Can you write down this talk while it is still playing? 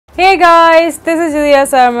Hey guys, this is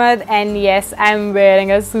jadirahsarmad and yes, I'm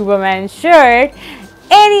wearing a Superman shirt.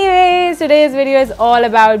 Anyways, today's video is all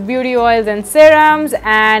about beauty oils and serums,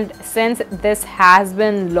 and since this has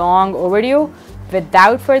been long overdue,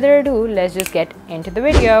 without further ado, let's just get into the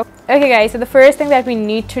video. Okay guys, so the first thing that we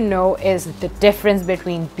need to know is the difference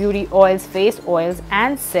between beauty oils, face oils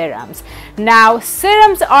and serums. Now,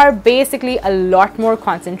 serums are basically a lot more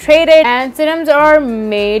concentrated, and serums are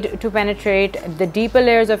made to penetrate the deeper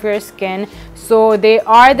layers of your skin. So they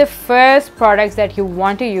are the first products that you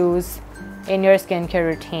want to use in your skincare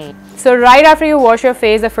routine. So right after you wash your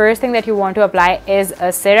face, the first thing that you want to apply is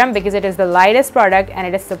a serum, because it is the lightest product and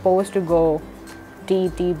it is supposed to go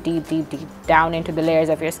deep down into the layers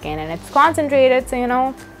of your skin, and it's concentrated, so you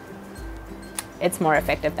know, it's more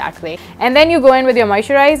effective that way. And then you go in with your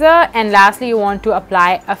moisturizer, and lastly you want to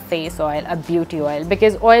apply a face oil, a beauty oil,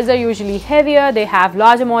 because oils are usually heavier, they have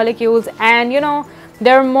larger molecules, and you know,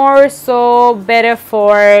 they're more so better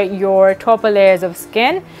for your topper layers of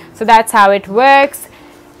skin. So that's how it works.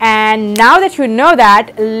 And now that you know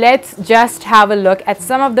that, let's just have a look at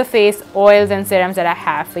some of the face oils and serums that I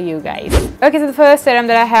have for you guys. Okay, so the first serum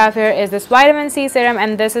that I have here is this vitamin C serum,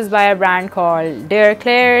 and this is by a brand called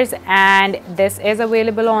Klairs, and this is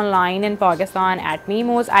available online in Pakistan at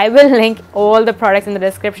Mimos. I will link all the products in the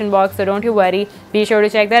description box, so don't you worry, be sure to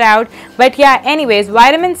check that out. But yeah, anyways,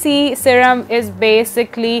 vitamin C serum is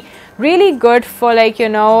basically really good for, like, you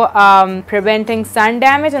know, preventing sun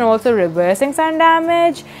damage and also reversing sun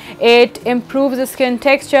damage. It improves the skin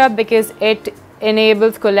texture because it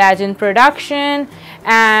enables collagen production,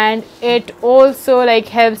 and it also like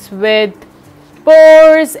helps with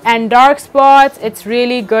pores and dark spots. It's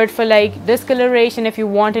really good for like discoloration if you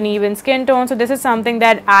want an even skin tone. So this is something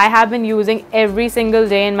that I have been using every single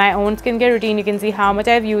day in my own skincare routine. You can see how much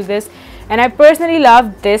I've used this, and I personally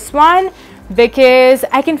love this one because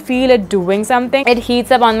I can feel it doing something. It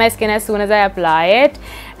heats up on my skin as soon as I apply it,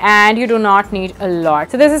 and you do not need a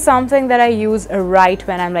lot. So this is something that I use right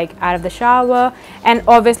when I'm like out of the shower, and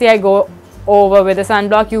obviously I go over with the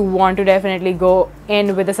sunblock. You want to definitely go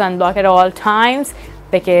in with the sunblock at all times,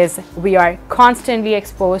 because we are constantly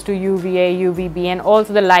exposed to UVA, UVB, and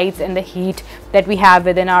also the lights and the heat that we have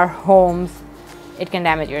within our homes. It can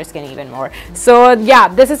damage your skin even more. So yeah,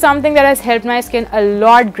 this is something that has helped my skin a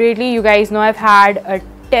lot greatly. You guys know I've had a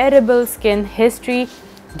terrible skin history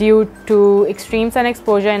due to extreme sun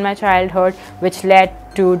exposure in my childhood, which led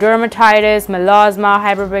to dermatitis, melasma,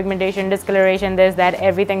 hyperpigmentation, discoloration, this, that,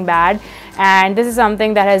 everything bad. And this is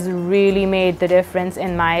something that has really made the difference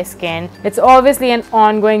in my skin. It's obviously an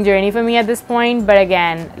ongoing journey for me at this point, but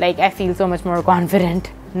again, like, I feel so much more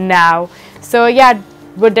confident now. So yeah,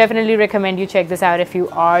 would definitely recommend you check this out if you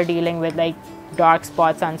are dealing with like dark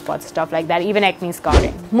spots, sunspots, stuff like that, even acne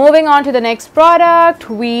scarring. Moving on to the next product,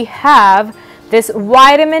 we have this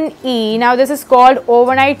vitamin E. Now this is called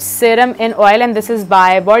overnight serum in oil, and this is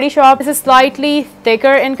by Body Shop. This is slightly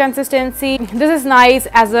thicker in consistency. This is nice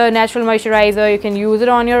as a natural moisturizer. You can use it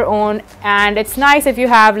on your own, and it's nice if you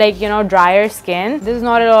have, like, you know, drier skin. This is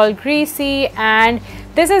not at all greasy, and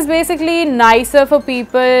this is basically nicer for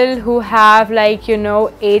people who have, like, you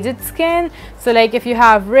know, aged skin. So like if you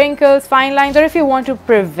have wrinkles, fine lines, or if you want to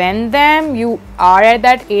prevent them, you are at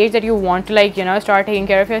that age that you want to, like, you know, start taking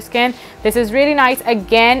care of your skin, this is really nice.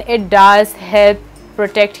 Again, it does help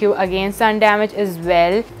protect you against sun damage as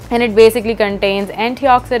well, and it basically contains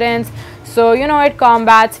antioxidants. So you know, it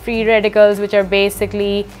combats free radicals, which are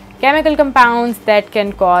basically chemical compounds that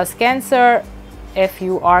can cause cancer if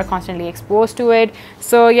you are constantly exposed to it.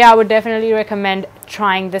 So yeah, I would definitely recommend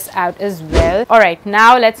trying this out as well. All right,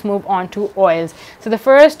 now let's move on to oils. So the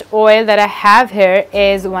first oil that I have here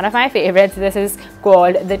is one of my favorites. This is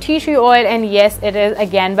called the tea tree oil, and yes, it is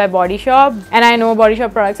again by Body Shop. And I know Body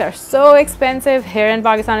Shop products are so expensive here in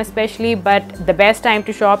Pakistan especially, but the best time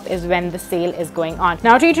to shop is when the sale is going on.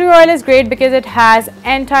 Now tea tree oil is great because it has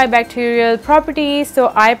antibacterial properties,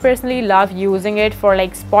 so I personally love using it for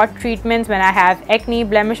like spot treatments when I have acne,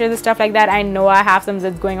 blemishes and stuff like that. I know I have some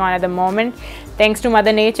zits going on at the moment, thanks to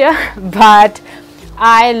Mother Nature, but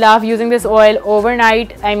I love using this oil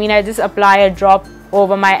overnight. I mean, I just apply a drop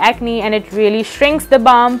over my acne, and it really shrinks the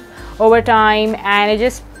bump over time, and it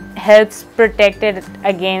just helps protect it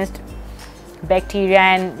against bacteria,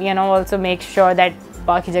 and you know, also make sure that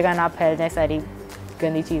बाकी जगह ना फैलने सारी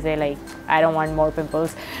गंदी चीज़ें, like I don't want more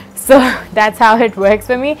pimples. So that's how it works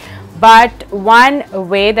for me. But one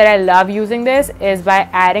way that I love using this is by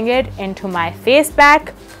adding it into my face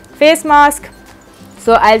mask.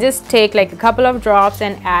 So I'll just take like a couple of drops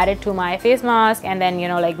and add it to my face mask, and then, you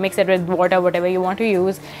know, like mix it with water, whatever you want to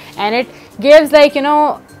use, and it gives, like, you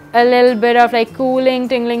know, a little bit of like cooling,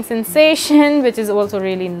 tingling sensation, which is also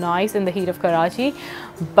really nice in the heat of Karachi.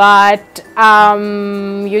 But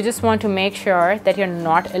you just want to make sure that you're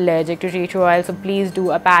not allergic to tea tree oil, so please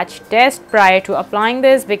do a patch test prior to applying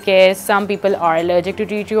this, because some people are allergic to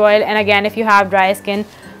tea tree oil. And again, if you have dry skin,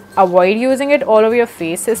 avoid using it all over your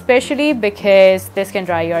face, especially because this can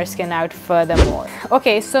dry your skin out furthermore.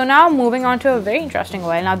 Okay, so now moving on to a very interesting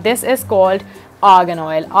oil. Now this is called argan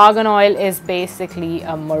oil. Argan oil is basically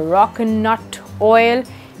a Moroccan nut oil.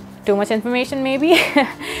 Too much information maybe.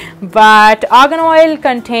 But argan oil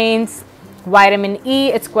contains vitamin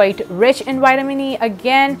E. It's quite rich in vitamin E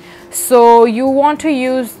again, so you want to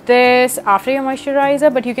use this after your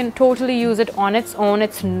moisturizer, but you can totally use it on its own.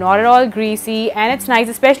 It's not at all greasy, and it's nice,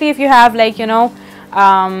 especially if you have, like, you know,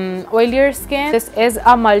 oilier skin. This is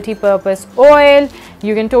a multi-purpose oil.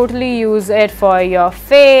 You can totally use it for your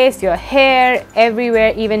face, your hair,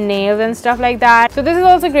 everywhere, even nails and stuff like that. So this is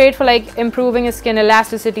also great for like improving your skin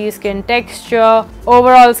elasticity, skin texture,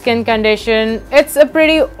 overall skin condition. It's a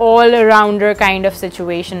pretty all-rounder kind of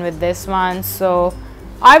situation with this one, so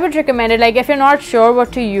I would recommend it. Like, if you're not sure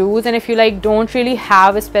what to use, and if you like don't really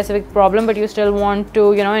have a specific problem but you still want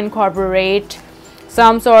to, you know, incorporate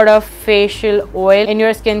some sort of facial oil in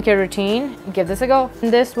your skincare routine, give this a go.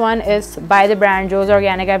 This one is by the brand Joe's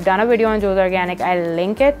Organic. I've done a video on Joe's Organic. I'll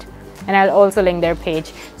link it, and I'll also link their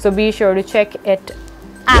page, so be sure to check it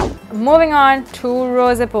out. Moving on to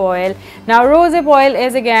rosehip oil. Now rosehip oil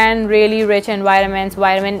is again really rich in vitamins,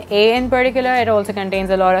 vitamin A in particular. It also contains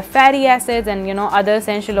a lot of fatty acids and, you know, other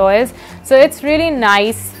essential oils, so it's really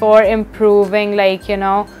nice for improving, like, you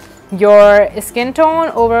know, your skin tone,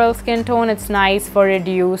 overall skin tone. It's nice for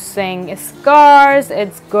reducing scars.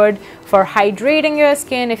 It's good for hydrating your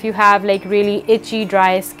skin. If you have like really itchy,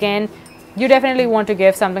 dry skin, you definitely want to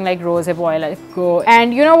give something like rosehip oil a go.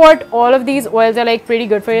 And you know what, all of these oils are like pretty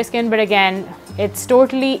good for your skin, but again, it's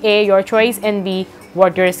totally A, your choice, and B,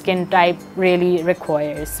 what your skin type really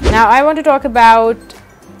requires. Now I want to talk about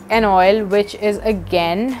an oil which is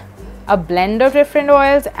again a blend of different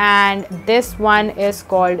oils, and this one is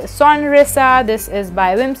called Sonrisa. This is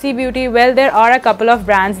by Whimsy Beauty. Well, there are a couple of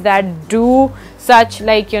brands that do such,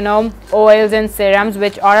 like, you know, oils and serums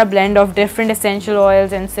which are a blend of different essential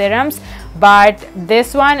oils and serums, but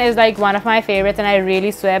this one is like one of my favorites and I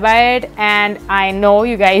really swear by it. And I know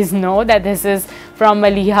you guys know that this is from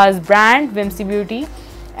Maliha's brand, Whimsy Beauty,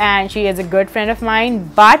 and she is a good friend of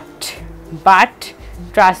mine, but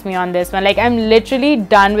trust me on this one. Like, I'm literally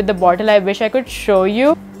done with the bottle. I wish I could show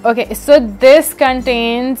you. Okay, so this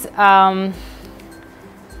contains a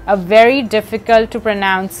very difficult to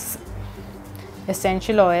pronounce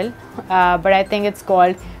essential oil, but I think it's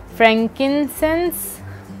called frankincense,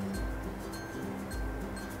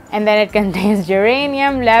 and then it contains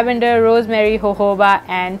geranium, lavender, rosemary, jojoba,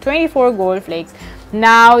 and 24 gold flakes.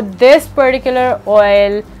 Now this particular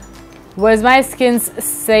oil was my skin's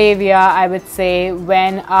savior, I would say,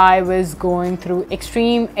 when I was going through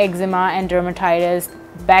extreme eczema and dermatitis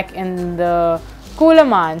back in the cooler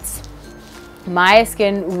months. My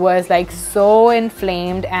skin was like so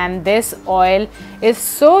inflamed, and this oil is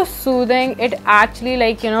so soothing. It actually,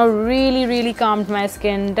 like, you know, really calmed my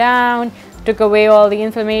skin down, took away all the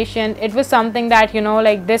inflammation. It was something that, you know,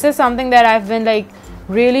 like, this is something that I've been like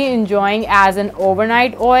really enjoying as an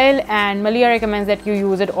overnight oil, and Malia recommends that you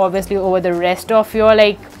use it obviously over the rest of your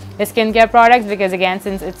like skincare products, because again,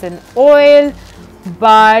 since it's an oil.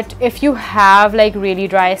 But if you have like really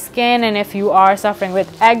dry skin, and if you are suffering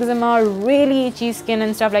with eczema, really itchy skin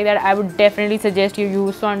and stuff like that, I would definitely suggest you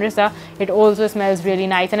use Sonrisa. It also smells really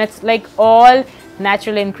nice, and it's like all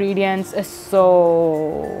natural ingredients,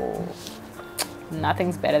 so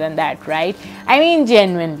nothing's better than that, right? I mean,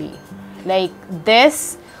 genuinely, like,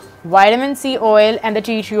 this vitamin C oil and the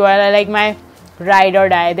tea tree oil are like my ride or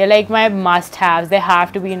die. They're like my must-haves. They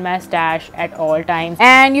have to be in my stash at all times.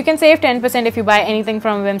 And you can save 10% if you buy anything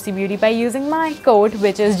from Whimsy Beauty by using my code,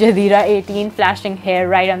 which is Jadirah18, flashing here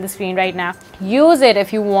right on the screen right now. Use it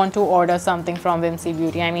if you want to order something from Whimsy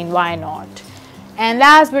Beauty. I mean, why not? And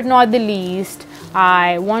last but not the least,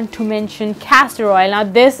 I want to mention castor oil. Now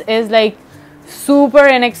this is like super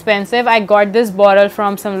inexpensive. I got this bottle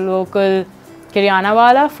from some local Kiryana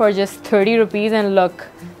wala for just 30 rupees, and look,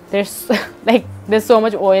 there's like there's so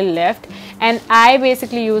much oil left. And I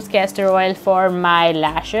basically use castor oil for my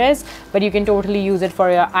lashes, but you can totally use it for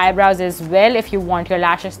your eyebrows as well. If you want your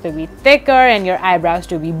lashes to be thicker and your eyebrows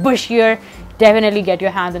to be bushier, definitely get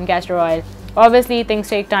your hands on castor oil. Obviously things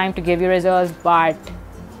take time to give you results, but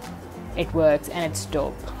it works and it's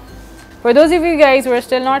dope. For those of you guys who are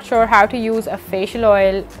still not sure how to use a facial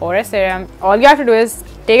oil or a serum, all you have to do is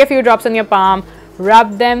take a few drops on your palm,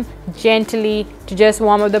 rub them gently to just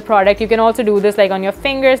warm up the product. You can also do this like on your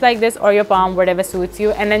fingers like this or your palm, whatever suits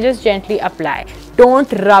you, and then just gently apply.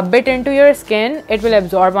 Don't rub it into your skin, it will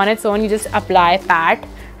absorb on its own. You just apply, pat,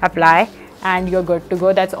 apply, and you're good to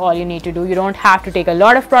go. That's all you need to do. You don't have to take a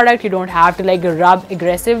lot of product, you don't have to like rub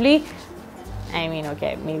aggressively. I mean,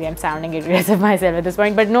 okay, maybe I'm sounding aggressive myself at this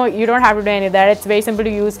point, but no, you don't have to do any of that. It's very simple to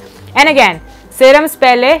use. And again, serums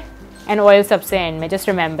pehle and oil sabse end mein. Just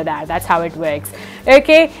remember that. That's how it works.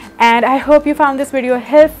 Okay, and I hope you found this video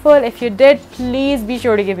helpful. If you did, please be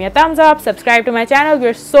sure to give me a thumbs up. Subscribe to my channel.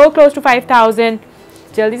 We're so close to 5,000.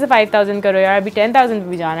 Jaldi se 5,000 karo yaar. Abhi 10,000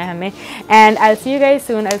 pe bhi jana hai hame. And I'll see you guys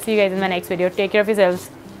soon. I'll see you guys in my next video. Take care of yourselves.